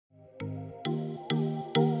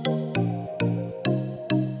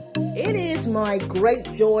It is my great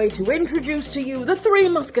joy to introduce to you the three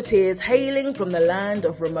musketeers hailing from the land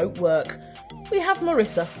of remote work. We have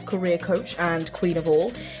Marissa, career coach and queen of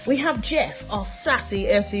all. We have Jeff, our sassy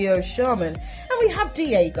SEO shaman. And we have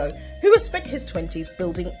Diego, who has spent his 20s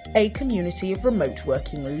building a community of remote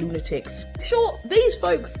working lunatics. Sure, these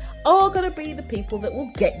folks are going to be the people that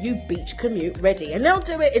will get you beach commute ready, and they'll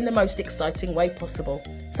do it in the most exciting way possible.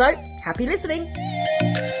 So, happy listening.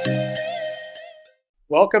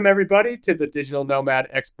 Welcome, everybody, to the Digital Nomad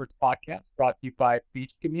Experts Podcast, brought to you by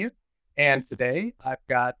Beach Commute. And today, I've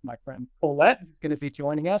got my friend Colette, who's going to be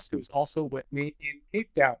joining us, who's also with me in Cape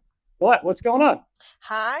Town. Colette, what's going on?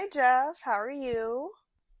 Hi, Jeff. How are you?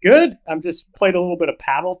 Good. I'm just played a little bit of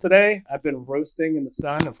paddle today. I've been roasting in the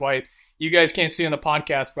sun. That's why you guys can't see on the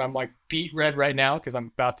podcast, but I'm like beet red right now because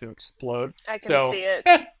I'm about to explode. I can see it.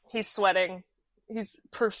 He's sweating. He's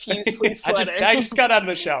profusely sweating. I just got out of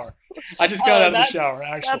the shower.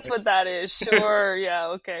 Actually. That's what that is. Sure. Yeah.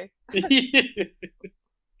 Okay.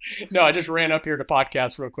 No, I just ran up here to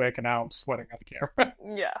podcast real quick, and now I'm sweating at the camera.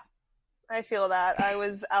 Yeah. I feel that. I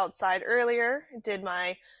was outside earlier, did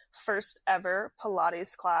my first ever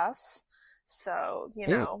Pilates class. So,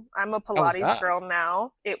 I'm a Pilates girl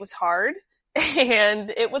now. It was hard and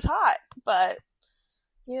it was hot, but,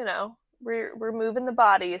 we're moving the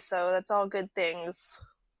body, so that's all good things.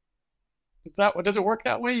 Does it work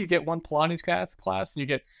that way? You get one Pilates class and you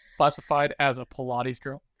get classified as a Pilates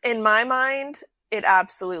girl? In my mind, it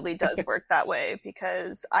absolutely does work that way,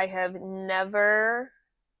 because I have never,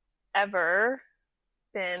 ever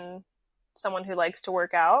been someone who likes to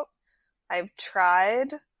work out. I've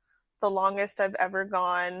tried. The longest I've ever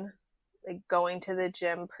gone, going to the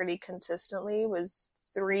gym pretty consistently, was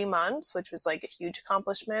 3 months, which was a huge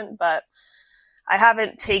accomplishment, but I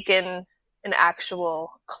haven't taken an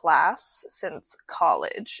actual class since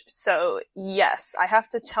college. So yes, I have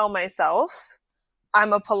to tell myself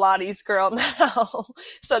I'm a Pilates girl now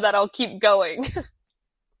so that I'll keep going.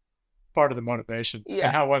 Part of the motivation. Yeah.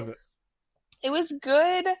 And how was it? It was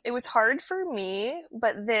good. It was hard for me,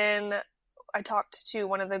 but then I talked to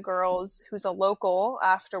one of the girls who's a local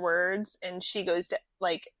afterwards, and she goes to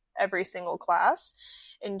every single class,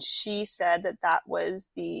 and she said that was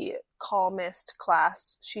the calmest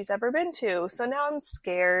class she's ever been to. So now I'm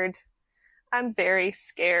scared. I'm very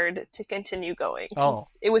scared to continue going.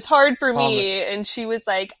 It was hard for me, and she was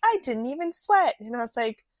like, I didn't even sweat. And I was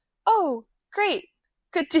like, oh, great.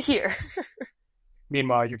 Good to hear.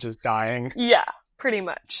 Meanwhile, you're just dying. Yeah, pretty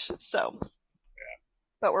much. So,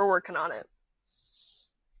 but we're working on it.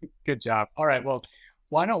 Good job. All right. Well,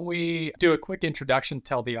 why don't we do a quick introduction,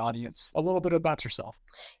 tell the audience a little bit about yourself.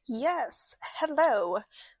 Yes. Hello.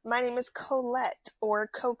 My name is Colette, or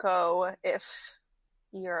Coco, if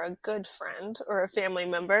you're a good friend or a family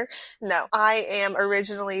member. No, I am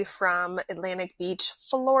originally from Atlantic Beach,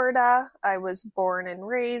 Florida. I was born and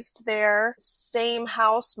raised there. Same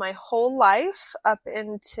house my whole life up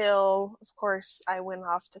until, of course, I went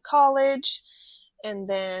off to college. And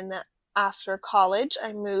then after college,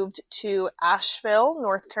 I moved to Asheville,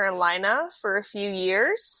 North Carolina for a few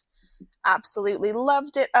years. Absolutely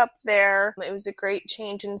loved it up there. It was a great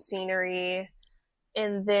change in scenery.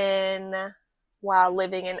 And then while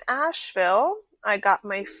living in Asheville, I got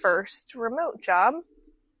my first remote job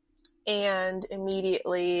and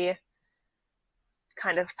immediately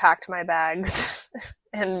kind of packed my bags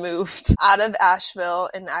and moved out of Asheville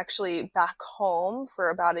and actually back home for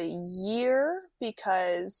about a year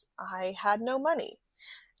because I had no money.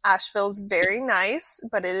 Asheville's very nice,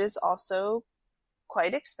 but it is also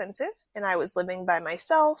quite expensive, and I was living by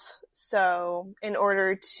myself. So in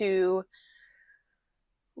order to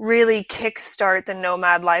really kickstart the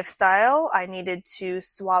nomad lifestyle, I needed to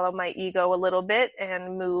swallow my ego a little bit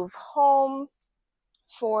and move home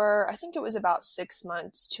for, I think it was about 6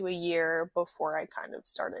 months to a year before I kind of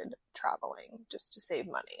started traveling just to save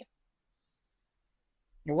money.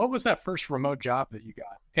 What was that first remote job that you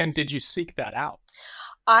got? And did you seek that out?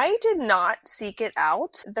 I did not seek it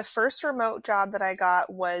out. The first remote job that I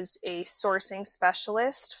got was a sourcing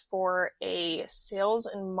specialist for a sales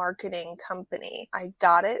and marketing company. I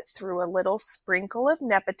got it through a little sprinkle of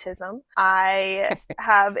nepotism. I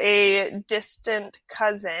have a distant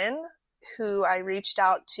cousin who I reached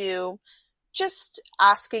out to, just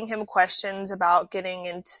asking him questions about getting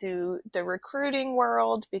into the recruiting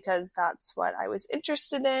world because that's what I was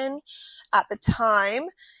interested in at the time.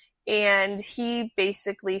 And he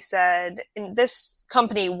basically said, and this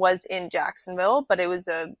company was in Jacksonville, but it was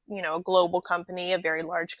a global company, a very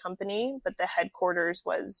large company, but the headquarters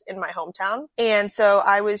was in my hometown. And so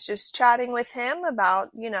I was just chatting with him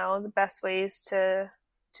about, the best ways to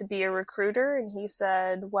to be a recruiter. And he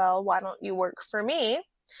said, well, why don't you work for me?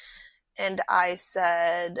 And I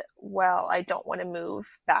said, well, I don't want to move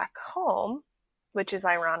back home, which is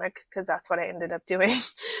ironic because that's what I ended up doing.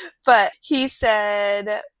 But he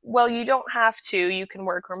said, well, you don't have to, you can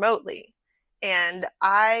work remotely. And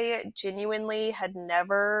I genuinely had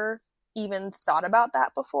never even thought about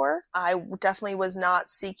that before. I definitely was not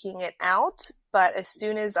seeking it out, but as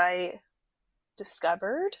soon as I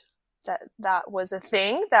discovered that that was a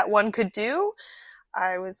thing that one could do,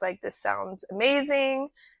 I was like, this sounds amazing.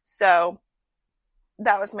 So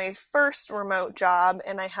that was my first remote job,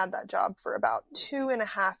 and I had that job for about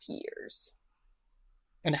 2.5 years.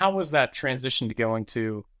 And how was that transition to going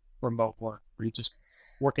to remote work? Were you just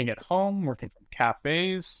working at home, working from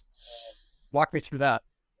cafes? Walk me through that.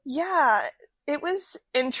 Yeah, it was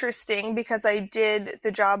interesting because I did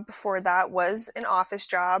the job before that was an office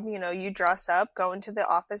job. You know, you dress up, go into the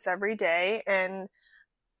office every day, and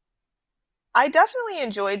I definitely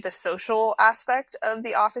enjoyed the social aspect of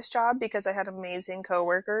the office job because I had amazing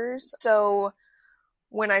coworkers. So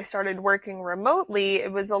when I started working remotely,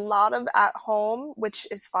 it was a lot of at home, which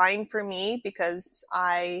is fine for me because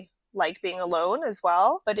I like being alone as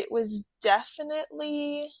well. But it was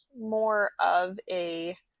definitely more of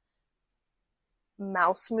a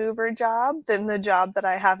mouse mover job than the job that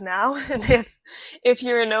I have now. And if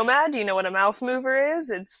you're a nomad, you know what a mouse mover is.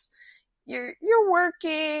 It's you're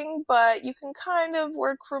working, but you can kind of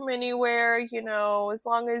work from anywhere, you know, as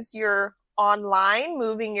long as you're online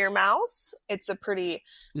moving your mouse. It's a pretty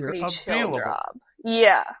chill job.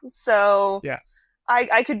 Yeah. So yeah.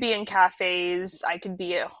 I could be in cafes, I could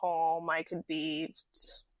be at home, I could be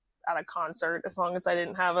at a concert as long as I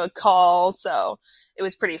didn't have a call. So it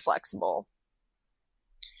was pretty flexible.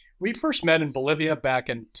 We first met in Bolivia back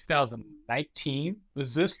in 2019.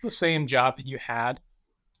 Was this the same job that you had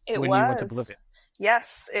when you went to Bolivia?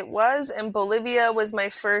 Yes, it was. And Bolivia was my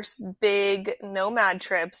first big nomad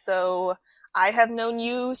trip. So I have known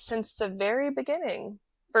you since the very beginning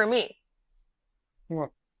for me.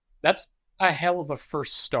 Well, that's a hell of a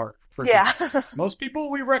first start. Most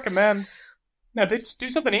people we recommend, now just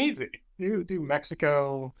do something easy. Do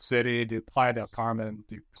Mexico City, do Playa del Carmen,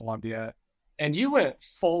 do Colombia. And you went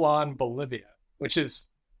full on Bolivia, which is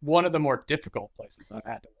one of the more difficult places I've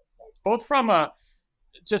had to live. Both from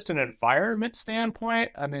just an environment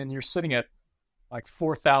standpoint. I mean, you're sitting at like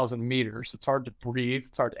 4,000 meters. It's hard to breathe.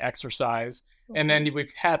 It's hard to exercise. Mm-hmm. And then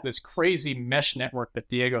we've had this crazy mesh network that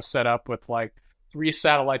Diego set up with like 3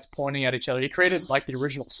 satellites pointing at each other. He created like the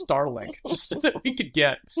original Starlink just so that we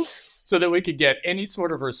could get any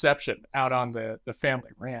sort of reception out on the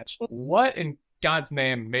family ranch. What in God's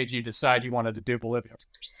name made you decide you wanted to do Bolivia?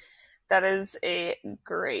 That is a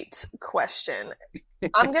great question.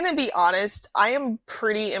 I'm going to be honest. I am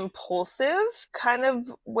pretty impulsive. Kind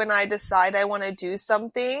of when I decide I want to do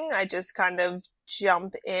something, I just kind of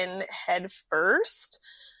jump in head first.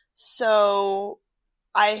 So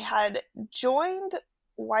I had joined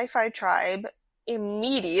Wi-Fi Tribe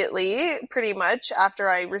immediately, pretty much after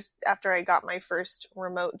I got my first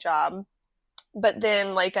remote job. But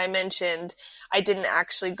then, like I mentioned, I didn't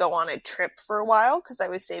actually go on a trip for a while because I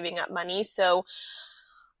was saving up money. So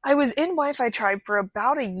I was in Wi-Fi Tribe for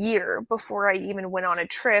about a year before I even went on a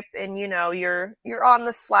trip. And, you know, you're on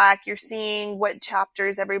the Slack, you're seeing what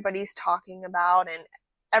chapters everybody's talking about. And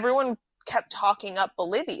everyone kept talking up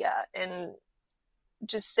Bolivia and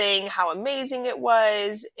just saying how amazing it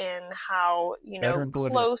was and how, you know,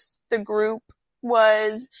 close the group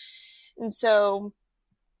was. And so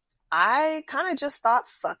I kind of just thought,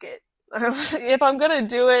 fuck it. If I'm going to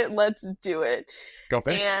do it, let's do it. Go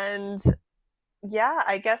big. And yeah,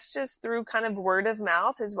 I guess just through kind of word of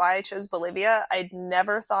mouth is why I chose Bolivia. I'd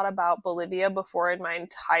never thought about Bolivia before in my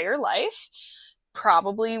entire life.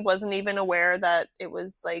 Probably wasn't even aware that it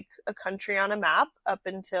was like a country on a map up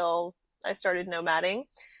until I started nomading.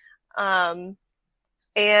 And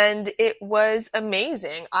it was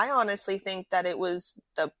amazing. I honestly think that it was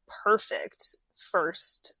the perfect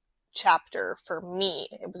first chapter for me.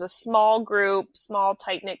 It was a small group, small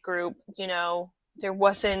tight-knit group. You know, there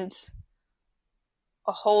wasn't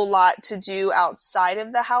a whole lot to do outside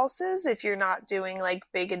of the houses if you're not doing like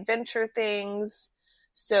big adventure things.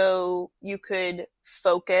 So you could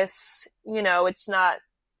focus, you know,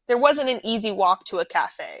 there wasn't an easy walk to a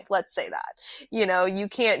cafe. Let's say that, you know, you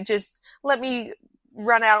can't just let me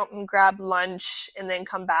run out and grab lunch and then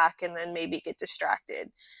come back and then maybe get distracted.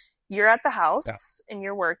 You're at the house and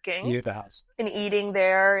you're working. You're at the house. And eating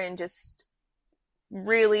there and just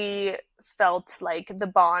really felt like the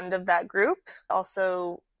bond of that group.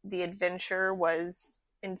 Also, the adventure was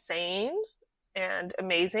insane. and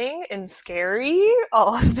amazing and scary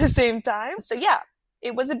all at the same time. So yeah,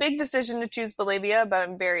 it was a big decision to choose Bolivia, but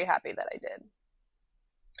I'm very happy that I did.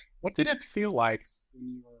 What did it feel like when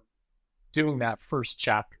you were doing that first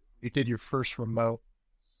chapter? You did your first remote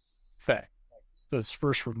thing, this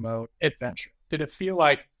first remote adventure. Did it feel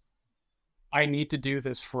like I need to do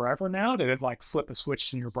this forever now? Did it like flip a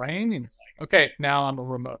switch in your brain and you're like, okay, now I'm a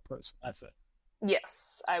remote person. That's it.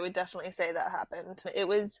 Yes, I would definitely say that happened. It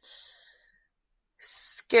was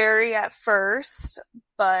scary at first,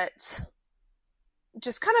 but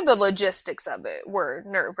just kind of the logistics of it were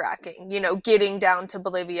nerve-wracking. You know, getting down to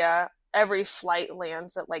Bolivia, every flight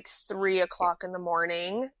lands at like 3:00 in the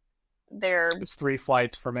morning. It's 3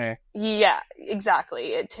 flights for me. Yeah,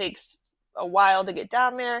 exactly. It takes a while to get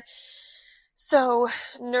down there. So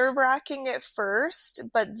nerve-wracking at first,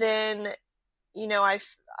 but then, you know, I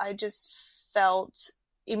just felt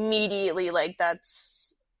immediately like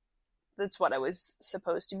that's what I was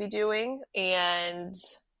supposed to be doing, and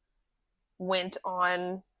went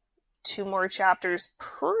on 2 more chapters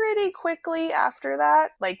pretty quickly after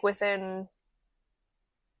that. Like within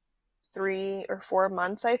 3 or 4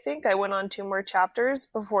 months, I think, I went on 2 more chapters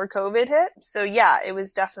before COVID hit. So yeah, it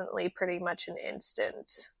was definitely pretty much an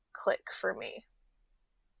instant click for me.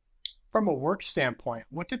 From a work standpoint,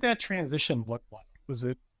 what did that transition look like? Was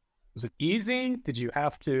it easy? Did you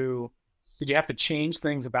have to change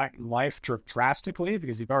things about your life drastically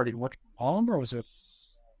because you've already worked from home, or was it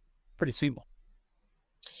pretty seamless?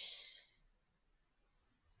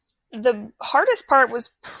 The hardest part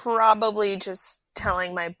was probably just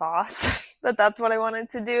telling my boss that that's what I wanted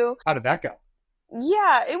to do. How did that go?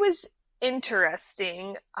 Yeah, it was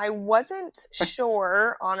interesting. I wasn't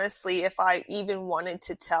sure, honestly, if I even wanted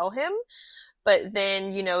to tell him. But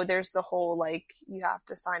then, you know, there's the whole, like, you have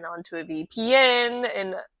to sign on to a VPN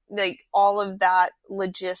and, like, all of that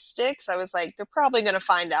logistics. I was like, they're probably going to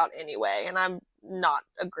find out anyway. And I'm not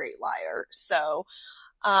a great liar. So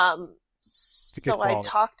I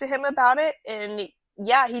talked to him about it, and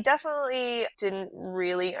yeah, he definitely didn't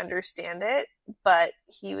really understand it, but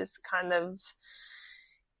he kind of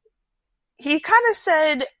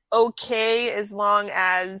said, okay, as long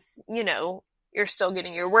as, you know, you're still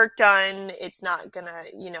getting your work done, it's not gonna,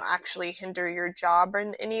 you know, actually hinder your job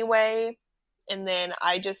in any way. And then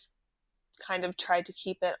I just kind of tried to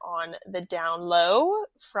keep it on the down low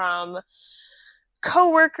from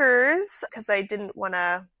coworkers, because I didn't want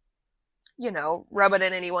to, you know, rub it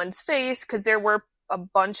in anyone's face, because there were a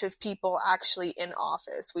bunch of people actually in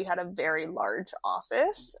office. We had a very large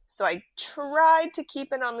office. So I tried to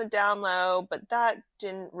keep it on the down low, but that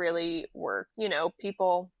didn't really work. You know,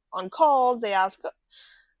 people on calls, they ask,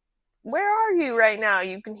 where are you right now?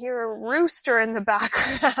 You can hear a rooster in the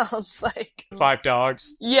background. Like 5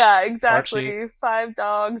 dogs. Yeah, exactly. Archie. 5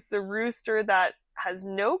 dogs, the rooster that has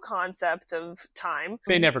no concept of time.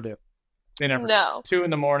 They never do. They never No. do. 2 in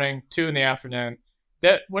the morning, 2 in the afternoon.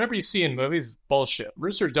 That whatever you see in movies is bullshit.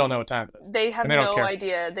 Roosters don't know what time it is. They have no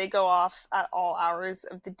idea. They go off at all hours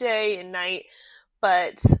of the day and night.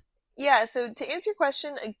 But yeah, so to answer your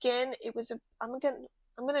question, again, I'm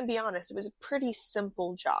going to be honest, it was a pretty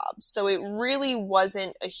simple job. So it really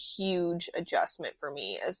wasn't a huge adjustment for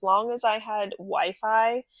me. As long as I had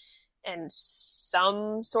Wi-Fi and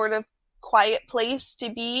some sort of quiet place to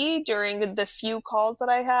be during the few calls that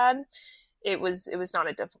I had, it was not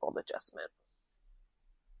a difficult adjustment.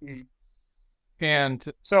 And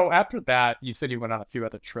so after that, you said you went on a few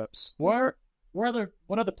other trips. What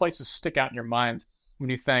other places stick out in your mind when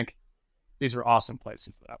you think these are awesome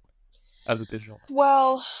places that I went as a digital?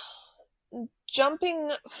 Well,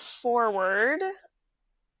 jumping forward,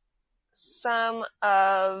 some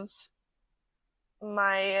of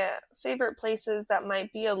my favorite places that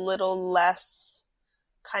might be a little less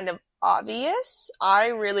kind of obvious. I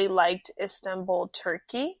really liked Istanbul,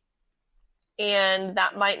 Turkey. And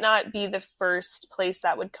that might not be the first place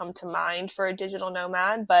that would come to mind for a digital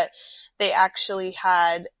nomad, but they actually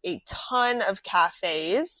had a ton of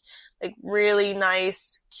cafes, like really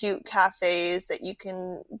nice, cute cafes that you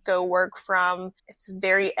can go work from. It's a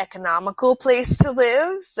very economical place to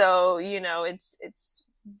live. So, you know, it's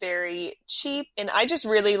very cheap. And I just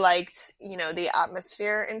really liked, you know, the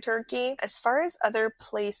atmosphere in Turkey. As far as other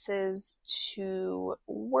places to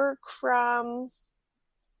work from,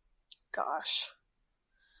 gosh.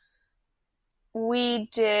 We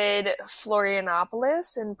did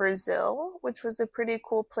Florianopolis in Brazil, which was a pretty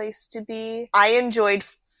cool place to be. I enjoyed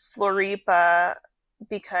Floripa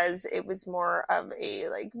because it was more of a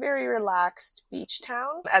like very relaxed beach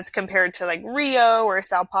town as compared to like Rio or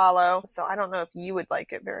Sao Paulo. So I don't know if you would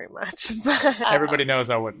like it very much. But, Everybody knows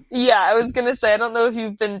I wouldn't. yeah, I was going to say, I don't know if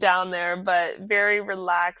you've been down there, but very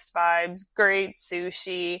relaxed vibes, great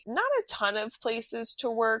sushi, not a ton of places to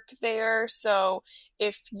work there. So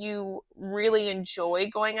if you really enjoy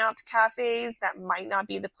going out to cafes, that might not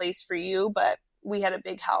be the place for you, but we had a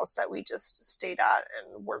big house that we just stayed at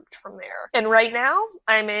and worked from there. And right now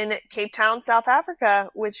I'm in Cape Town, South Africa,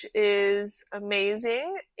 which is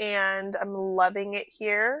amazing. And I'm loving it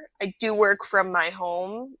here. I do work from my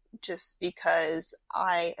home just because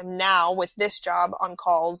I am now with this job on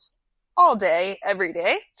calls all day, every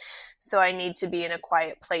day. So I need to be in a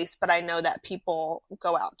quiet place, but I know that people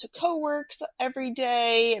go out to co-works every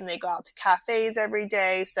day and they go out to cafes every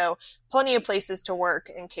day. So plenty of places to work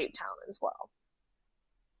in Cape Town as well.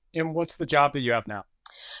 And what's the job that you have now?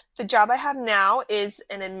 The job I have now is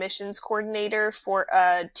an admissions coordinator for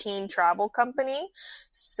a teen travel company.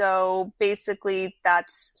 So basically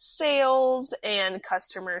that's sales and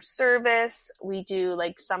customer service. We do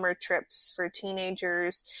like summer trips for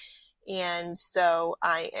teenagers. And so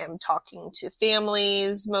I am talking to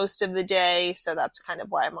families most of the day. So that's kind of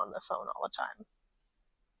why I'm on the phone all the time.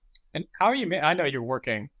 And how are you? I know you're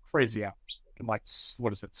working crazy hours, like,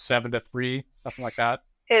 what is it, 7 to 3, something like that?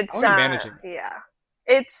 It's, how are you managing that? Yeah.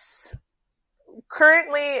 It's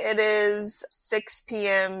currently it is 6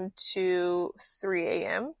 p.m. to 3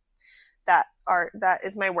 a.m. That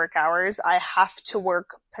is my work hours. I have to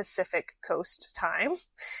work Pacific Coast time.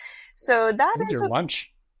 So that is your lunch.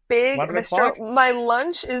 Big mystery. My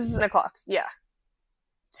lunch is 10 o'clock. Yeah.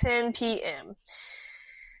 10 p.m.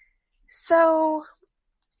 So,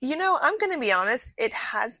 I'm going to be honest, it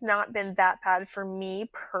has not been that bad for me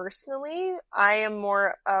personally. I am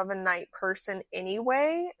more of a night person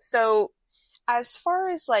anyway. So as far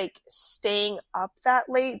as like staying up that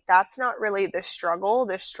late, that's not really the struggle.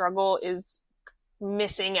 The struggle is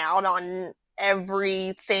missing out on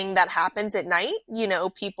everything that happens at night.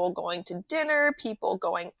 People going to dinner, people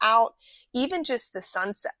going out, even just the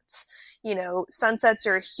sunsets. Sunsets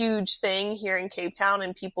are a huge thing here in Cape Town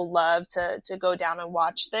and people love to go down and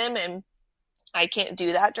watch them. And I can't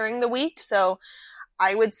do that during the week. So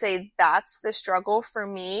I would say that's the struggle for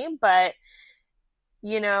me, but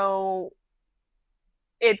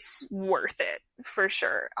it's worth it for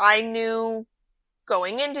sure. I knew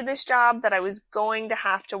going into this job that I was going to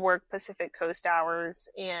have to work Pacific Coast hours.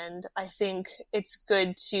 And I think it's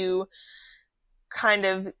good to kind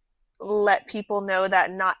of let people know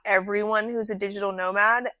that not everyone who's a digital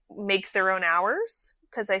nomad makes their own hours.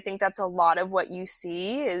 Because I think that's a lot of what you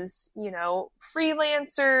see is,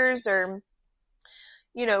 freelancers or,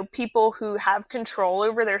 people who have control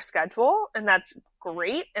over their schedule. And that's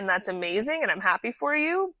great. And that's amazing. And I'm happy for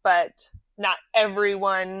you. But not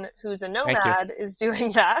everyone who's a nomad is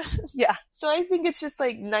doing that. Yeah. So I think it's just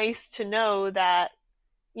like nice to know that,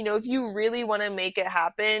 if you really want to make it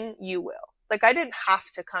happen, you will. Like I didn't have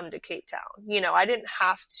to come to Cape Town. I didn't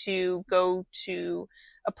have to go to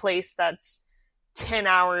a place that's 10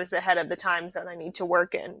 hours ahead of the time zone I need to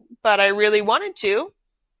work in, but I really wanted to.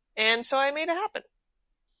 And so I made it happen.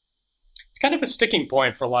 It's kind of a sticking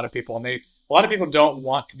point for a lot of people. And a lot of people don't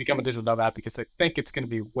want to become a digital nomad because they think it's going to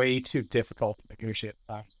be way too difficult to negotiate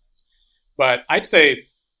time. But I'd say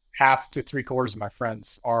half to 3/4 of my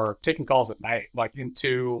friends are taking calls at night, like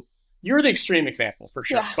you're the extreme example for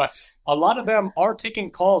sure. Yeah. But a lot of them are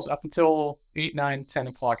taking calls up until 8, 9, 10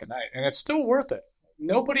 o'clock at night. And it's still worth it.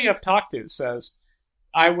 Nobody I've talked to says,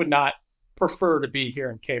 I would not prefer to be here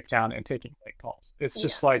in Cape Town and taking late calls. It's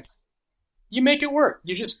just like, you make it work.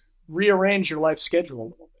 You just rearrange your life schedule a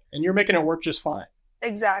little bit. And you're making it work just fine.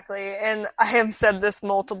 Exactly. And I have said this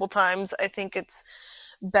multiple times. I think it's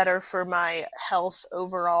better for my health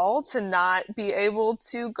overall to not be able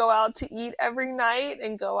to go out to eat every night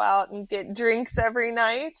and go out and get drinks every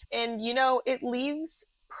night. And, it leaves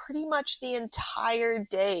pretty much the entire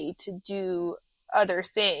day to do other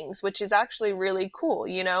things, which is actually really cool.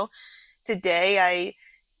 Today I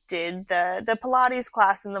did the Pilates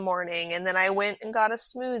class in the morning, and then I went and got a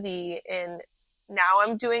smoothie, and now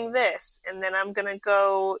I'm doing this, and then I'm going to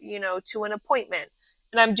go, to an appointment.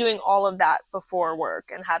 And I'm doing all of that before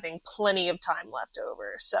work and having plenty of time left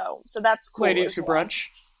over. So that's cool. Ladies who brunch?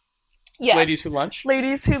 Yes. Ladies who lunch?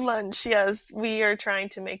 Ladies who lunch, yes. We are trying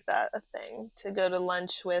to make that a thing, to go to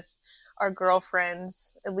lunch with our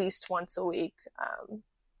girlfriends at least once a week.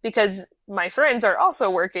 Because my friends are also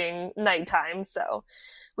working nighttime, so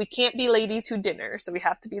we can't be ladies who dinner, so we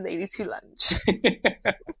have to be ladies who lunch.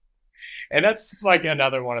 And that's like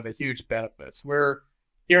another one of the huge benefits.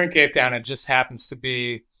 here in Cape Town, it just happens to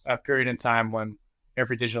be a period in time when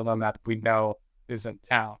every digital nomad we know is in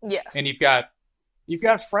town. Yes. And you've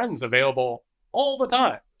got friends available all the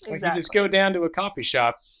time. Like Exactly. you just go down to a coffee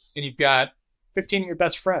shop and you've got 15 of your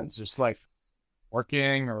best friends just like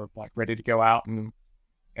working or like ready to go out and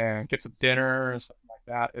get some dinner or something like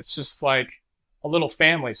that. It's just like a little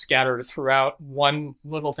family scattered throughout one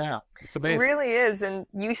little town. It's It amazing. really is. And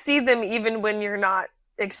you see them even when you're not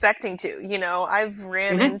expecting to. You know, I've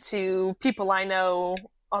ran into people I know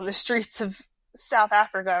on the streets of South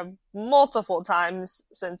Africa multiple times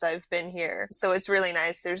since I've been here. So it's really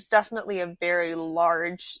nice. There's definitely a very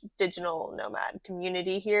large digital nomad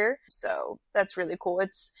community here. So that's really cool.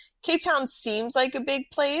 Cape Town seems like a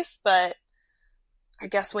big place, but I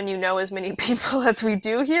guess when you know as many people as we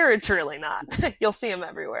do here, it's really not. You'll see them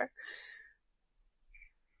everywhere.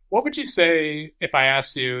 What would you say if I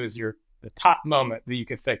asked you is the top moment that you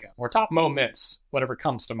could think of, or top moments, whatever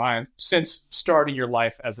comes to mind, since starting your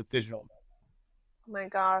life as a digital nomad? Oh my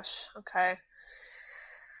gosh. Okay.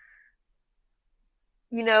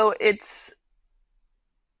 You know, it's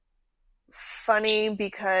funny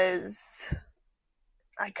because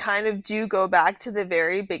I kind of do go back to the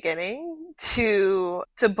very beginning to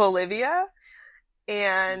Bolivia,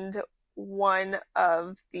 and one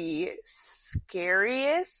of the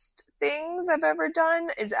scariest things I've ever done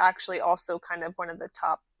is actually also kind of one of the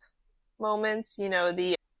top moments. You know,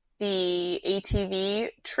 the ATV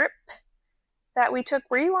trip that we took.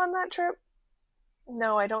 Were you on that trip?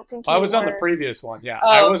 No, I don't think you I was were. on the previous one, yeah. Oh,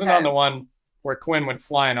 I wasn't okay. on the one where Quinn went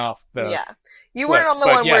flying off the Yeah. You cliff. weren't on the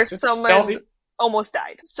But one yeah, where just someone almost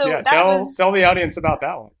died. So yeah, that was... tell the audience about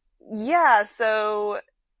that one. Yeah, so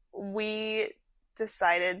we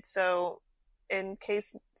decided, so in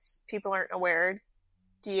case people aren't aware,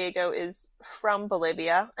 Diego is from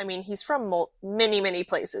Bolivia. I mean, he's from many, many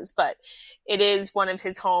places, but it is one of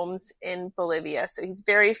his homes in Bolivia. So he's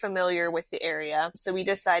very familiar with the area. So we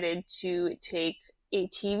decided to take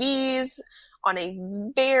ATVs on a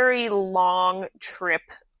very long trip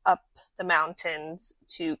up the mountains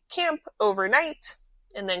to camp overnight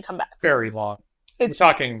and then come back. Very long. We're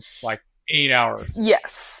talking like 8 hours.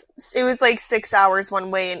 Yes. It was like 6 hours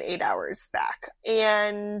one way and 8 hours back.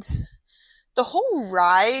 And the whole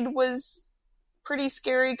ride was pretty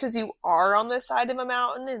scary because you are on the side of a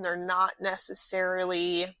mountain and they're not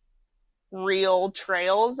necessarily real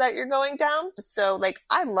trails that you're going down. So like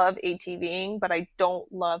I love ATVing, but I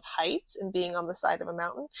don't love heights and being on the side of a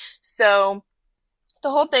mountain. So the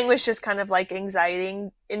whole thing was just kind of like anxiety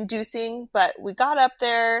inducing, but we got up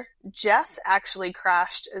there. Jess actually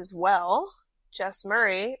crashed as well. Jess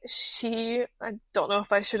Murray, I don't know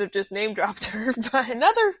if I should have just name dropped her, but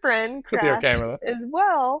another friend crashed as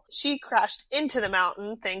well. She crashed into the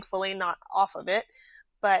mountain, thankfully not off of it,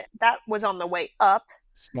 but that was on the way up.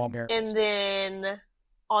 Small miracles. And then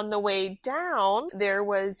on the way down, there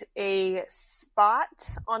was a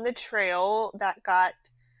spot on the trail that got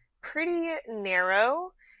pretty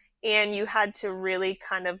narrow, and you had to really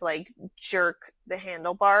kind of like jerk the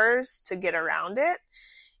handlebars to get around it.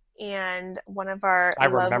 And one of our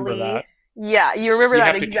remember that. Yeah, you remember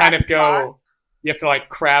that exact spot. You have to kind of go, you have to like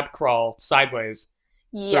crab crawl sideways.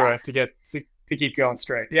 Yeah. To keep going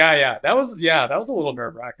straight. Yeah. That was a little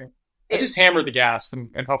nerve-wracking. I just hammered the gas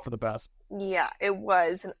and hope for the best. Yeah, it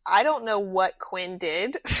was. And I don't know what Quinn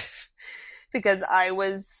did because I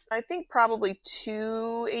was, I think, probably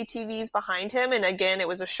 2 ATVs behind him. And again, it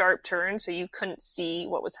was a sharp turn, so you couldn't see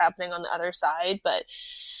what was happening on the other side. But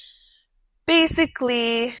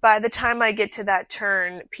basically, by the time I get to that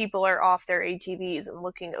turn, people are off their ATVs and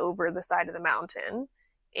looking over the side of the mountain.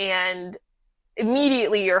 And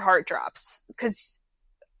immediately your heart drops because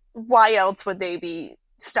why else would they be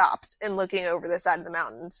stopped and looking over the side of the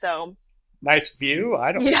mountain? So nice view.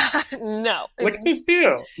 No. Look at this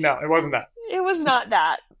view. No, it wasn't that. It was not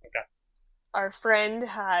that. Okay. Our friend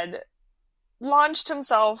had launched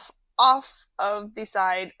himself off of the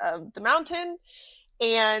side of the mountain,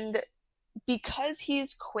 and because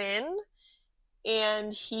he's Quinn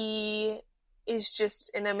and he is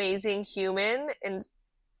just an amazing human and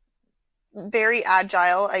very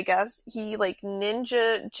agile, I guess, he like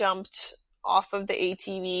ninja jumped off of the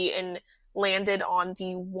ATV and landed on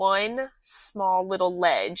the one small little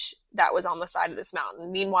ledge that was on the side of this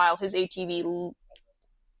mountain. Meanwhile, his ATV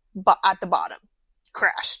at the bottom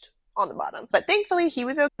crashed on the bottom. But thankfully he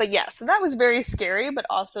was okay. But yeah, so that was very scary, but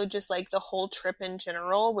also just like the whole trip in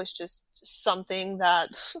general was just something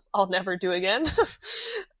that I'll never do again.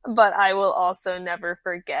 But I will also never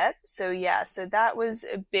forget. So yeah, so that was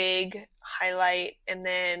a big highlight. And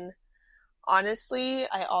then honestly,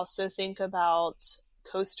 I also think about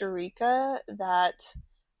Costa Rica, that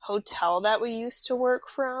hotel that we used to work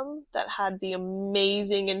from that had the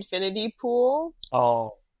amazing infinity pool.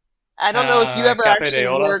 Oh. I don't know if you ever Cafe actually de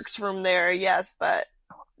Olas? worked from there, yes, but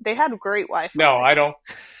they had great Wi-Fi. No, I don't.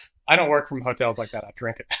 I don't work from hotels like that. I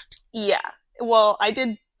drink it. Yeah. Well, I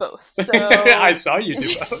did both. So I saw you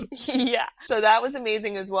do both. yeah. So that was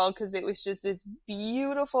amazing as well because it was just this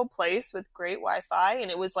beautiful place with great Wi-Fi, and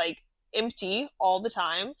it was like empty all the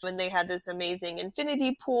time. And they had this amazing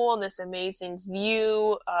infinity pool and this amazing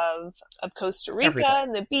view of Costa Rica Everything.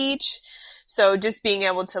 and the beach. So just being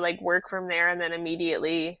able to like work from there and then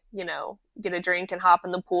immediately, you know, get a drink and hop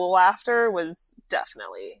in the pool after was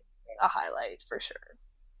definitely a highlight for sure.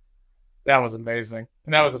 That was amazing.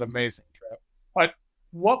 And that was an amazing trip. But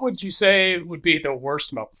what would you say would be the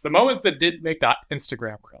worst moments? The moments that didn't make that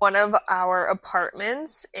Instagram reel? One of our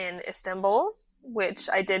apartments in Istanbul, which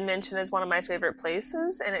I did mention is one of my favorite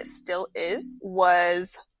places, and it still is,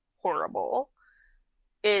 was horrible.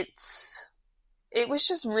 It was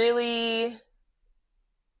just really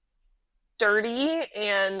dirty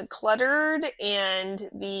and cluttered, and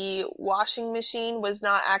the washing machine was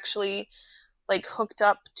not actually like hooked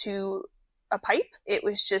up to a pipe. It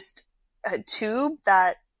was just a tube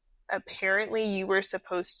that apparently you were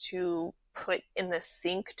supposed to put in the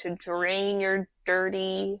sink to drain your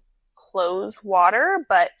dirty clothes water,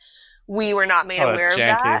 but we were not made aware of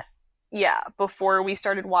that. Yeah, before we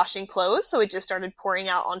started washing clothes, so it just started pouring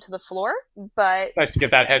out onto the floor. But Nice to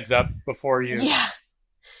get that heads up before you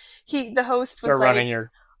the host was start like, running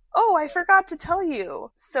your... "Oh, I forgot to tell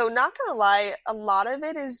you." So not gonna lie, a lot of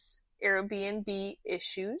it is Airbnb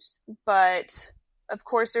issues, but of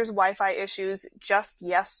course there's Wi-Fi issues. Just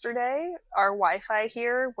yesterday, our Wi-Fi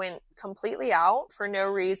here went completely out for no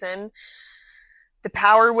reason. The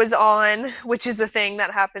power was on, which is a thing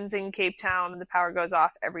that happens in Cape Town. The power goes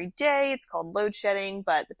off every day. It's called load shedding,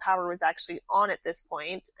 but the power was actually on at this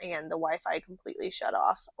point, and the Wi-Fi completely shut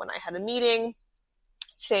off when I had a meeting.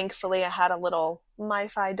 Thankfully, I had a little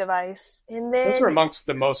MiFi device. And then... Those are amongst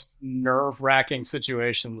the most nerve-wracking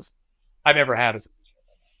situations I've ever had.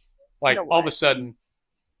 Like, all of a sudden,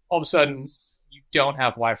 you don't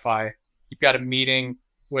have Wi-Fi. You've got a meeting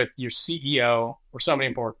with your CEO or somebody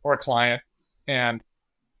important or a client, and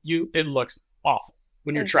it looks awful.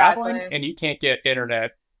 When you're traveling and you can't get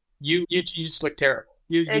internet, you just look terrible.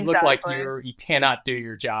 You look like you cannot do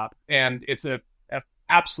your job, and it's a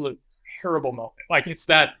absolute terrible moment. Like, it's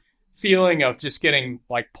that feeling of just getting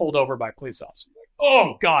like pulled over by police officers. Like,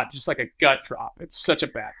 oh God, just like a gut drop. It's such a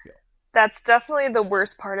bad feeling. That's definitely the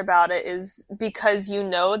worst part about it, is because you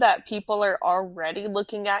know that people are already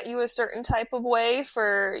looking at you a certain type of way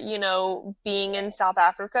for, you know, being in South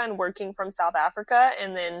Africa and working from South Africa.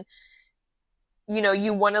 And then, you know,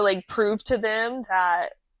 you want to like prove to them that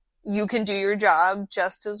you can do your job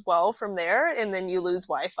just as well from there. And then you lose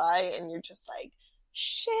Wi-Fi and you're just like,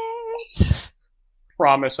 shit.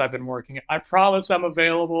 Promise I've been working. I promise I'm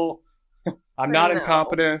available. I'm not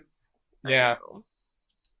incompetent. Yeah.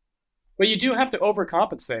 But you do have to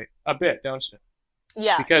overcompensate a bit, don't you?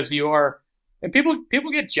 Yeah. Because you are, and people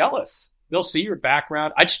get jealous. They'll see your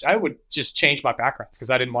background. I would just change my backgrounds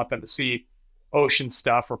because I didn't want them to see ocean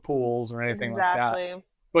stuff or pools or anything like that.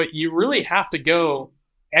 But you really have to go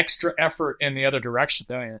extra effort in the other direction,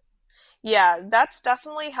 don't you? Yeah, that's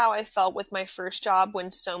definitely how I felt with my first job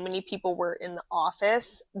when so many people were in the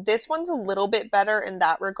office. This one's a little bit better in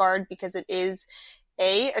that regard because it is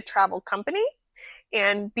a travel company,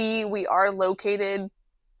 and B, we are located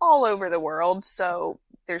all over the world. So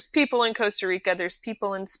there's people in Costa Rica, there's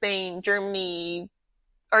people in Spain, Germany,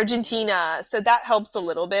 Argentina. So that helps a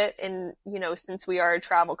little bit. And, you know, since we are a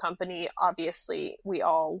travel company, obviously we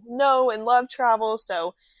all know and love travel.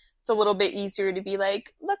 So it's a little bit easier to be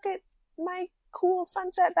like, look at my cool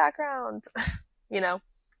sunset background, you know?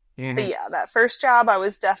 Mm-hmm. But yeah, that first job, I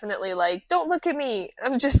was definitely like, don't look at me.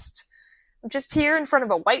 I'm just here in front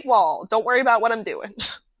of a white wall. Don't worry about what I'm doing.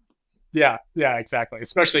 Yeah, exactly.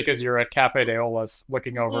 Especially because you're at Cafe de Olas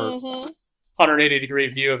looking over 180-degree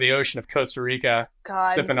view of the ocean of Costa Rica,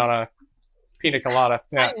 sipping on a pina colada.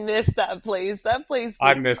 Yeah. I miss that place. That place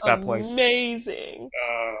was amazing.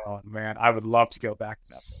 Oh, man. I would love to go back to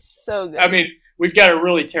that place. So good. I mean, we've got it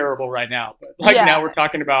really terrible right now. But now we're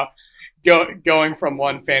talking about going from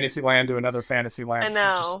one fantasy land to another fantasy land. I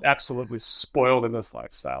know. Just absolutely spoiled in this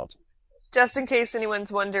lifestyle. Just in case anyone's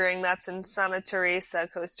wondering, that's in Santa Teresa,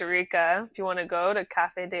 Costa Rica. If you want to go to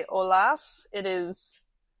Cafe de Olas, it is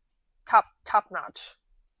top notch.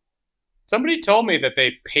 Somebody told me that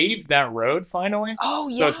they paved that road finally. Oh,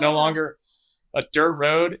 yeah. So it's no longer a dirt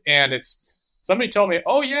road, and somebody told me,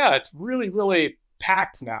 oh, yeah, it's really, really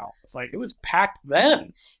packed now. It's like it was packed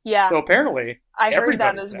then. Yeah, So apparently I heard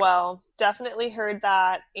that everybody's as there. well. Definitely heard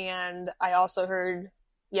that, and I also heard,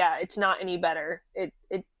 yeah, it's not any better. It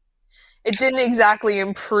didn't exactly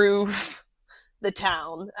improve the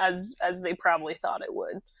town as they probably thought it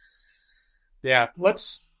would. Yeah,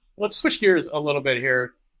 let's switch gears a little bit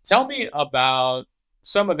here. Tell me about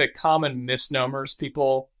some of the common misnomers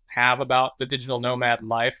people have about the digital nomad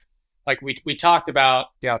life. Like we talked about,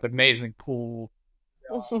 yeah, the amazing pool,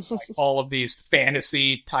 like all of these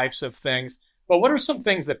fantasy types of things. But what are some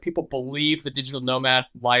things that people believe the digital nomad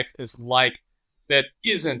life is like that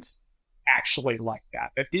isn't actually like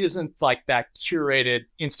that? That isn't like that curated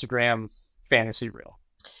Instagram fantasy reel.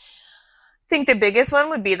 Think the biggest one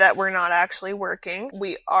would be that we're not actually working.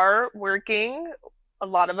 We are working. A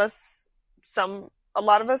lot of us, a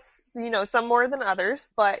lot of us, some more than others.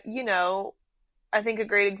 But, I think a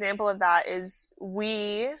great example of that is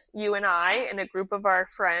you and I, and a group of our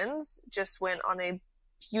friends just went on a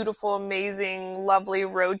beautiful, amazing, lovely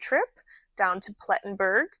road trip down to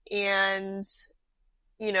Plettenberg. And,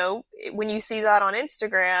 when you see that on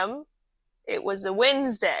Instagram, it was a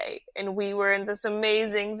Wednesday and we were in this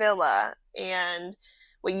amazing villa. And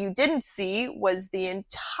what you didn't see was the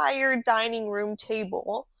entire dining room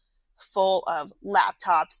table full of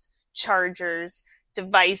laptops, chargers,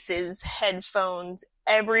 devices, headphones,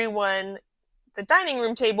 everyone. The dining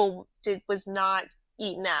room table was not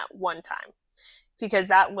eaten at one time because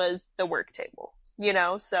that was the work table,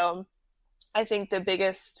 So I think the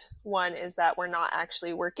biggest one is that we're not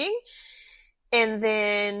actually working. And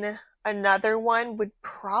then another one would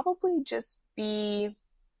probably just be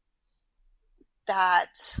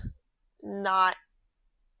that not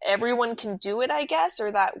everyone can do it, I guess,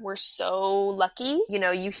 or that we're so lucky.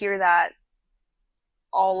 You hear that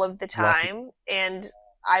all of the time. Lucky. And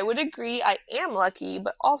I would agree, I am lucky,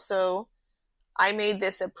 but also I made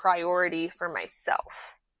this a priority for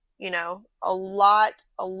myself. A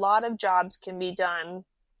lot of jobs can be done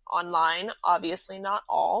online, obviously not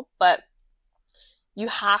all, but you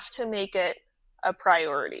have to make it a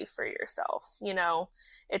priority for yourself.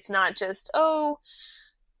 It's not just, oh,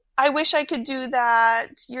 I wish I could do that.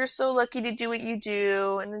 You're so lucky to do what you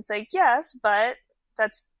do. And it's like, yes, but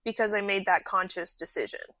that's because I made that conscious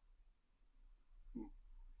decision.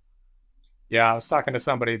 Yeah, I was talking to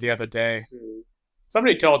somebody the other day.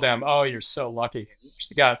 Somebody told them, "Oh, you're so lucky."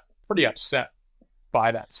 She got pretty upset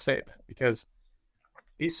by that statement because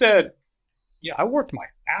he said, "Yeah, I worked my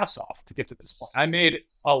ass off to get to this point. I made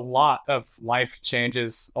a lot of life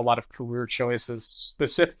changes, a lot of career choices,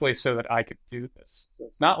 specifically so that I could do this. So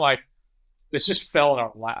it's not like this just fell in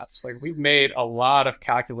our laps. Like we've made a lot of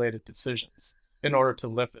calculated decisions in order to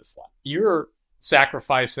live this life. You're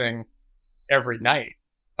sacrificing every night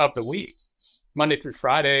of the week, Monday through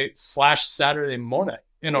Friday / Saturday morning,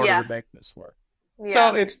 in order to make this work.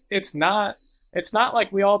 Yeah. So it's not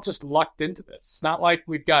like we all just lucked into this. It's not like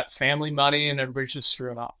we've got family money and everybody's just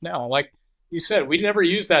screwing off. No, like you said, we never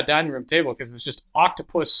used that dining room table because it was just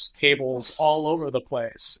octopus cables all over the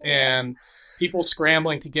place and people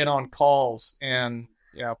scrambling to get on calls and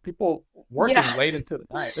people working late into the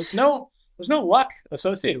night. There's no luck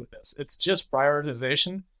associated with this. It's just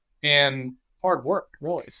prioritization and hard work,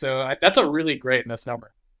 really. So that's a really great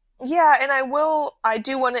misnomer. Yeah, and I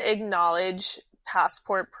do want to acknowledge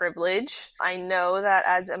passport privilege. I know that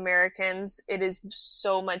as Americans, it is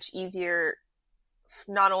so much easier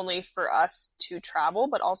not only for us to travel,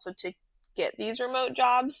 but also to get these remote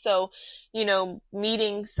jobs. So,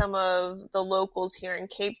 meeting some of the locals here in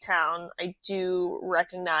Cape Town, I do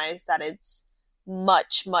recognize that it's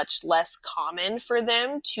much, much less common for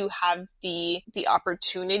them to have the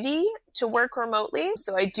opportunity to work remotely.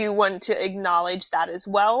 So I do want to acknowledge that as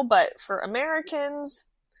well. But for Americans,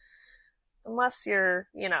 unless you're,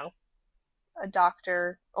 a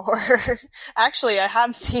doctor or actually I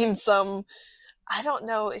have seen some, I don't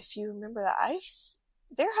know if you remember that.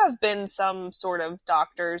 There have been some sort of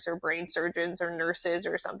doctors or brain surgeons or nurses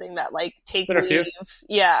or something that take leave,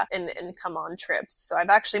 and come on trips. So I've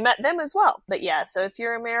actually met them as well. But yeah, so if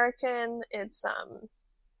you're American, it's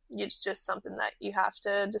just something that you have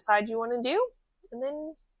to decide you want to do and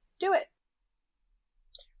then do it.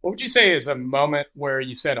 What would you say is a moment where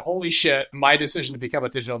you said, "Holy shit, my decision to become a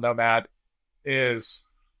digital nomad is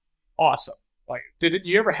awesome"? Like, did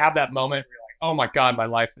you ever have that moment where you're like, "Oh my God, my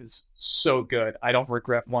life is so good. I don't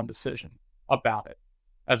regret one decision about it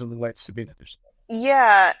as it relates to being a digital nomad"?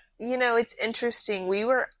 Yeah, it's interesting.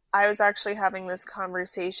 I was actually having this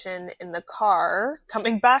conversation in the car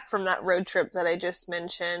coming back from that road trip that I just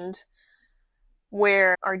mentioned,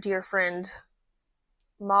 where our dear friend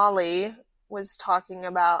Molly was talking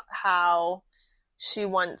about how she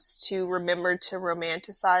wants to remember to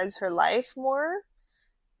romanticize her life more,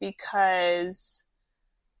 because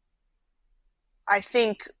I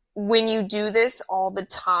think when you do this all the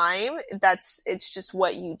time, it's just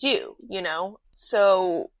what you do, you know?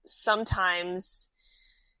 So sometimes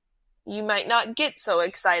you might not get so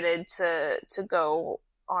excited to go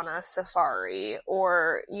on a safari,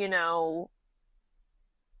 or, you know,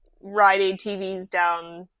 ride ATVs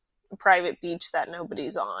down a private beach that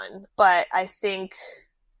nobody's on. But I think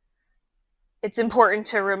it's important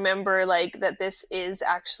to remember, like, that this is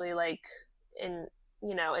actually like an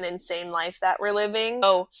insane life that we're living.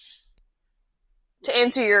 So to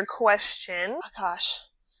answer your question, oh gosh,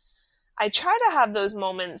 I try to have those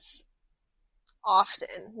moments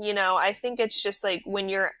often. You know, I think it's just like when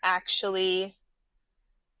you're actually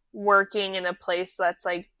working in a place that's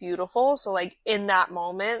like beautiful. So like in that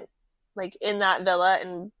moment, like in that villa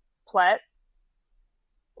in Plett,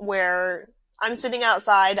 where I'm sitting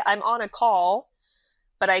outside, I'm on a call,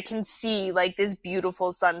 but I can see like this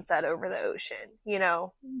beautiful sunset over the ocean, you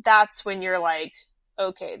know, that's when you're like,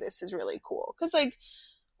 okay, this is really cool. Because like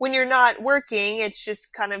when you're not working, it's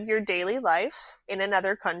just kind of your daily life in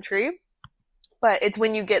another country. But it's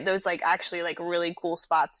when you get those like actually like really cool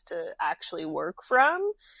spots to actually work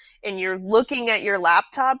from, and you're looking at your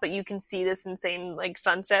laptop, but you can see this insane like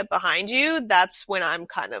sunset behind you. That's when I'm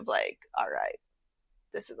kind of like, all right,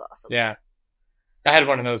 this is awesome. Yeah. I had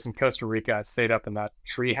one of those in Costa Rica. I stayed up in that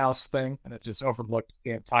treehouse thing, and it just overlooked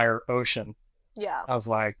the entire ocean. Yeah. I was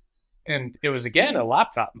like, and it was again a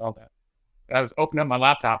laptop moment. I was opening up my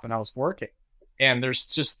laptop and I was working, and there's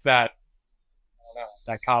just that, I don't know,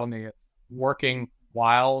 dichotomy of working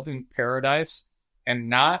while in paradise and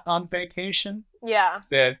not on vacation. Yeah.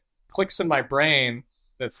 That clicks in my brain.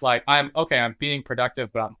 That's like, I'm being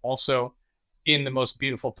productive, but I'm also in the most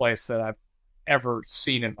beautiful place that I've ever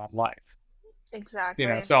seen in my life. Exactly.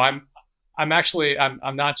 You know, so I'm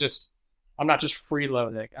not just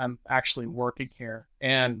freeloading. I'm actually working here,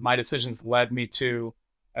 and my decisions led me to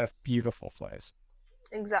a beautiful place.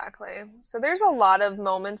 Exactly. So there's a lot of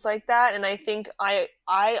moments like that, and I think I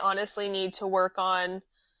honestly need to work on,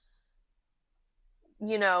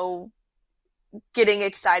 you know, getting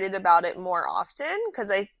excited about it more often,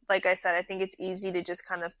 because like I said, I think it's easy to just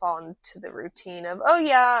kind of fall into the routine of, oh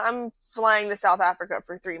yeah, I'm flying to South Africa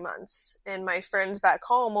for 3 months, and my friends back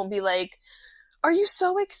home will be like, are you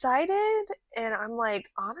so excited? And I'm like,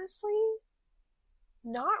 honestly,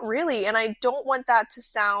 not really. And I don't want that to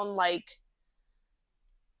sound like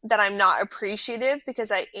that I'm not appreciative,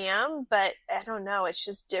 because I am, but I don't know, it's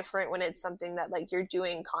just different when it's something that like you're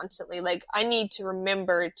doing constantly. Like I need to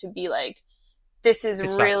remember to be like, this is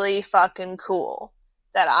really fucking cool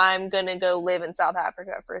that I'm going to go live in South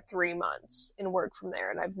Africa for 3 months and work from there.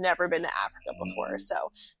 And I've never been to Africa before.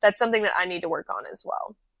 So that's something that I need to work on as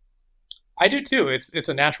well. I do too. It's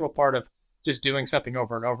a natural part of just doing something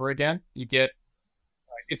over and over again. You get,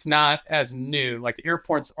 it's not as new. Like the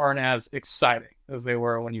airports aren't as exciting as they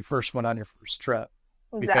were when you first went on your first trip.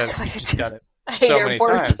 Exactly. Because you just done it I hate so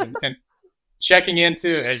airports. many times. And checking into,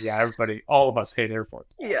 everybody, all of us hate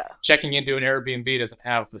airports. Yeah. Checking into an Airbnb doesn't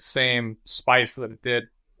have the same spice that it did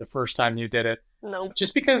the first time you did it. Nope.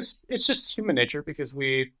 Just because it's just human nature, because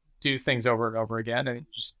we do things over and over again, and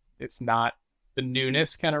it's not, the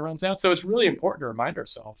newness kind of runs out. So it's really important to remind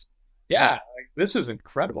ourselves, like, this is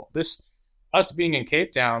incredible. Us being in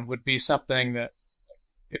Cape Town would be something that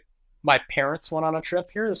if my parents went on a trip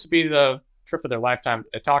here, this would be the trip of their lifetime.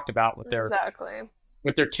 They talked about with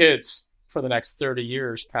their kids for the next 30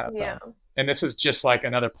 years kind of thing. And this is just like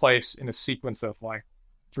another place in a sequence of like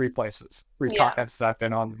 3 continents that I've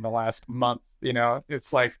been on in the last month. You know,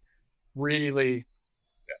 it's like really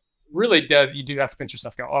does, you do have to pinch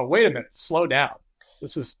yourself, go, oh, wait a minute, slow down.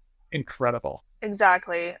 This is incredible.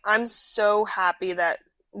 Exactly. I'm so happy that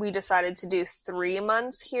we decided to do 3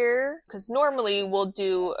 months here, because normally we'll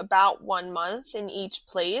do about 1 month in each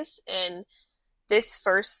place. And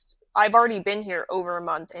I've already been here over a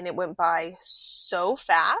month, and it went by so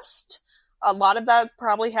fast. A lot of that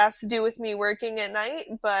probably has to do with me working at night,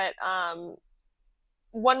 but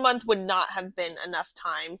 1 month would not have been enough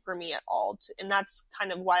time for me at all. And that's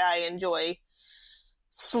kind of why I enjoy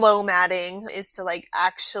slow matting, is to like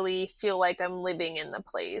actually feel like I'm living in the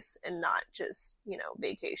place and not just,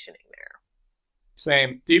 vacationing there.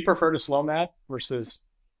 Same. Do you prefer to slow mat versus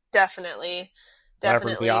Definitely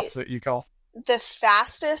whatever the opposite you call? The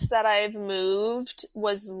fastest that I've moved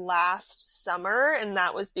was last summer, and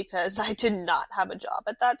that was because I did not have a job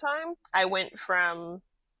at that time. I went from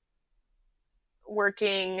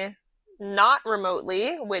working not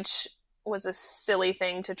remotely, which was a silly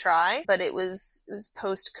thing to try, but it was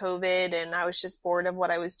post COVID and I was just bored of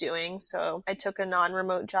what I was doing. So I took a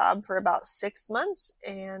non-remote job for about 6 months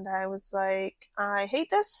and I was like, I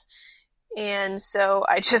hate this. And so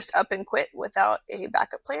I just up and quit without a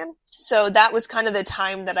backup plan. So that was kind of the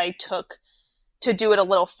time that I took to do it a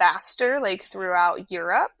little faster, like throughout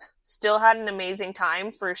Europe. Still had an amazing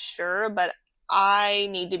time for sure, but I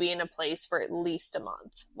need to be in a place for at least a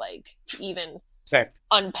month, like to even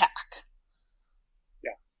unpack.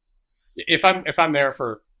 Yeah. If I'm there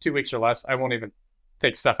for 2 weeks or less, I won't even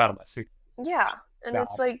take stuff out of my suit. Yeah. And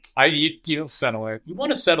it's like you settle in. You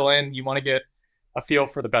want to settle in, you want to get a feel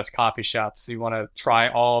for the best coffee shops. You want to try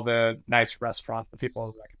all the nice restaurants that people are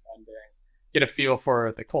recommending. Get a feel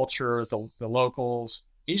for the culture, the locals.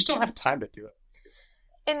 You just don't have time to do it.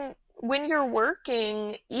 And when you're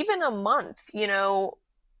working, even a month, you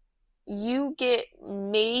get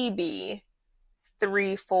maybe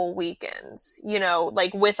 3 full weekends,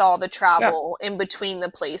 like with all the travel in between the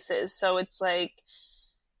places. So it's like,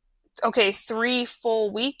 okay, 3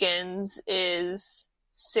 full weekends is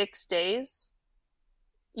 6 days,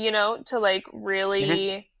 to like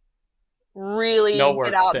really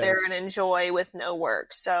get out there and enjoy with no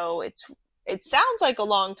work. So it sounds like a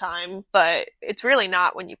long time, but it's really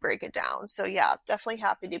not when you break it down. So yeah, definitely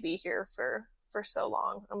happy to be here for so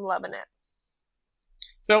long. I'm loving it.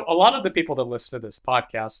 So a lot of the people that listen to this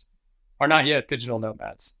podcast are not yet digital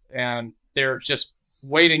nomads, and they're just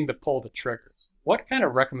waiting to pull the triggers. What kind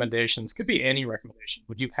of recommendations, could be any recommendation,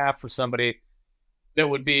 would you have for somebody that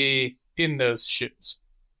would be in those shoes?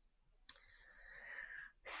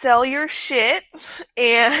 Sell your shit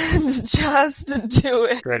and just do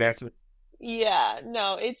it. Great answer. Yeah,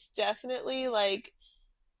 no, it's definitely like,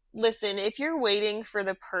 listen, if you're waiting for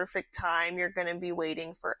the perfect time, you're going to be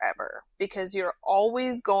waiting forever because you're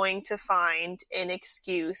always going to find an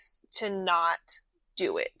excuse to not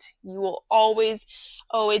do it. You will always,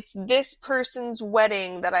 it's this person's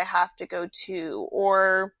wedding that I have to go to,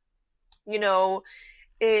 or,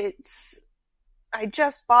 I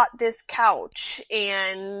just bought this couch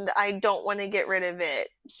and I don't want to get rid of it.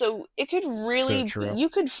 So it could really, you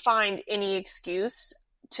could find any excuse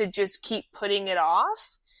to just keep putting it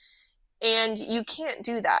off. And you can't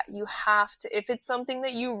do that. You have to, if it's something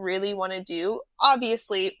that you really want to do,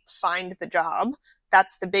 obviously find the job.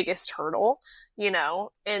 That's the biggest hurdle,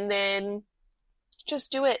 and then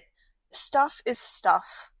just do it. Stuff is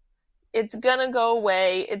stuff. It's gonna go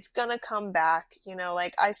away. It's gonna come back.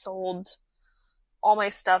 Like I sold all my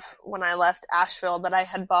stuff when I left Asheville that I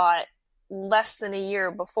had bought less than a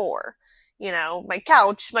year before, my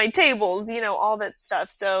couch, my tables, all that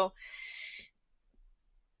stuff. So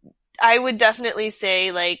I would definitely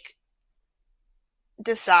say, like,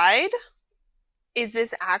 decide, is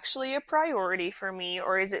this actually a priority for me,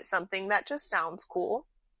 or is it something that just sounds cool?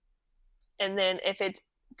 And then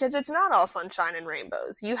because it's not all sunshine and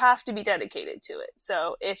rainbows, you have to be dedicated to it.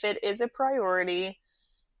 So if it is a priority,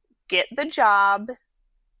 get the job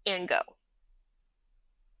and go.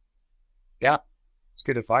 Yeah, it's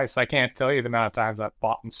good advice. I can't tell you the amount of times I've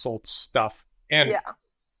bought and sold stuff. And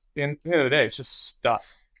in the end of the day, it's just stuff.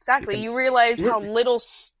 Exactly. You realize how little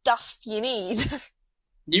stuff you need.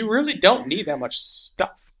 You really don't need that much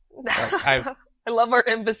stuff. Like, I love our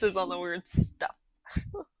emphasis on the word stuff.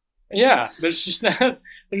 Yeah, there's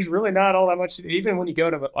really not all that much. Even when you go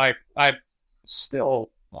to, like, I'd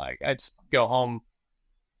go home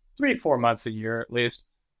 3-4 months a year at least,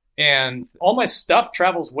 and all my stuff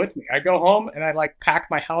travels with me. I go home and I like pack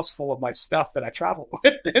my house full of my stuff that I travel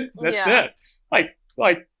with. That's it.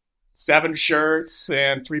 Like 7 shirts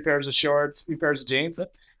and 3 pairs of shorts, 3 pairs of jeans.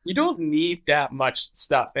 You don't need that much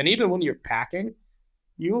stuff. And even when you're packing,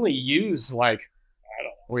 you only use I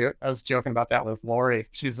was joking about that with Lori.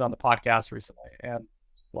 She was on the podcast recently, and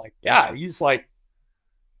I use like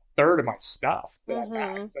 1/3 of my stuff that I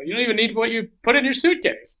pack. So you don't even need what you put in your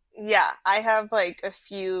suitcase. Yeah, I have like a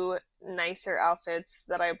few nicer outfits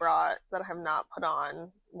that I brought that I have not put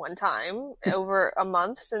on one time over a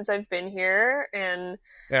month since I've been here, and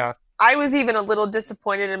I was even a little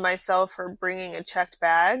disappointed in myself for bringing a checked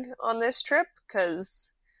bag on this trip,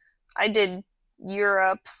 because I did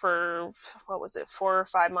Europe for 4 or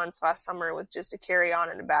 5 months last summer with just a carry-on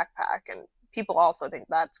and a backpack, and people also think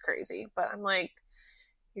that's crazy, but I'm like,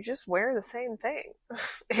 you just wear the same thing.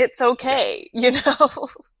 It's okay,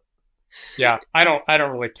 Yeah, I don't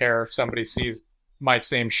really care if somebody sees my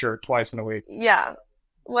same shirt twice in a week. Yeah.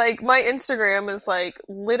 Like, my Instagram is like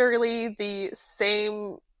literally the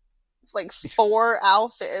same, like 4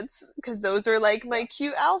 outfits, because those are like my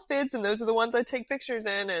cute outfits and those are the ones I take pictures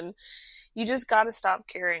in, and You just got to stop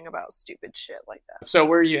caring about stupid shit like that. So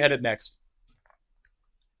where are you headed next?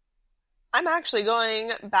 I'm actually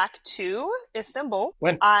going back to Istanbul.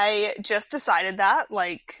 When? I just decided that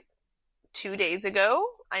like 2 days ago.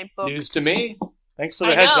 I booked. News to me. Thanks for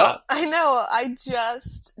the heads up. I know. I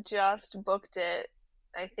just booked it.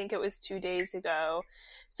 I think it was 2 days ago.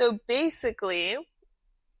 So basically,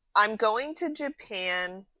 I'm going to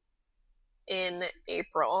Japan in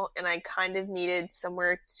April, and I kind of needed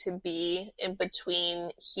somewhere to be in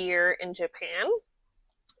between here and Japan.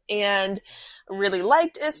 And really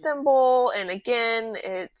liked Istanbul, and again,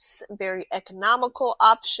 it's a very economical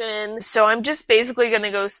option. So I'm just basically going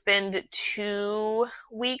to go spend 2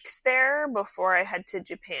 weeks there before I head to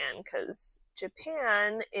Japan, because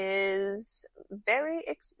Japan is very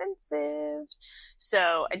expensive.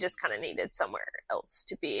 So I just kind of needed somewhere else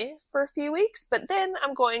to be for a few weeks. But then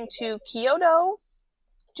I'm going to Kyoto,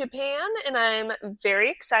 Japan, and I'm very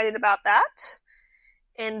excited about that.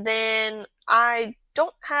 And then I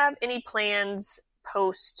don't have any plans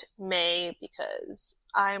post-May because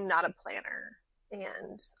I'm not a planner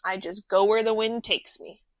and I just go where the wind takes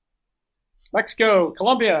me. Mexico,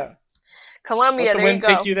 Colombia. Let the wind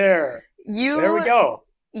take you there. There we go.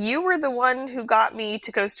 You were the one who got me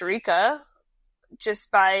to Costa Rica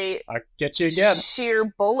just by I'll get you again. Sheer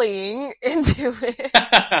bullying into it.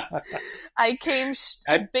 I came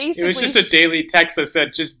basically... It was just a daily text that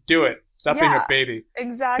said, just do it. Stop being a baby.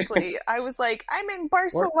 Exactly. I was like, I'm in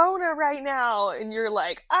Barcelona right now. And you're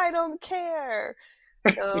like, I don't care.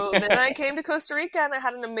 So then I came to Costa Rica and I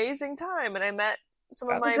had an amazing time. And I met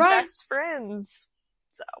some of my best friends.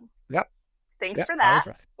 So thanks for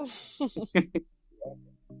that.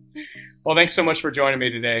 Well, thanks so much for joining me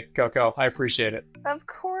today, Coco. I appreciate it. Of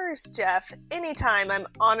course, Jeff. Anytime. I'm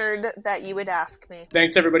honored that you would ask me.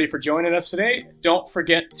 Thanks, everybody, for joining us today. Don't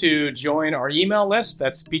forget to join our email list.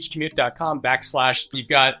 That's beachcommute.com/ You've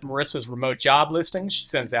got Marissa's remote job listings. She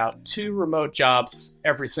sends out 2 remote jobs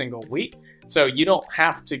every single week. So you don't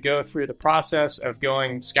have to go through the process of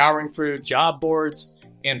scouring through job boards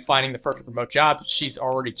and finding the perfect remote job. She's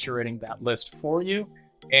already curating that list for you.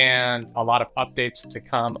 And a lot of updates to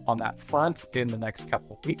come on that front in the next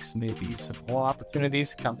couple of weeks. Maybe some more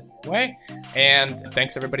opportunities coming your way. And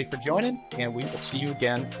thanks everybody for joining, and we will see you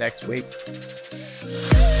again next week.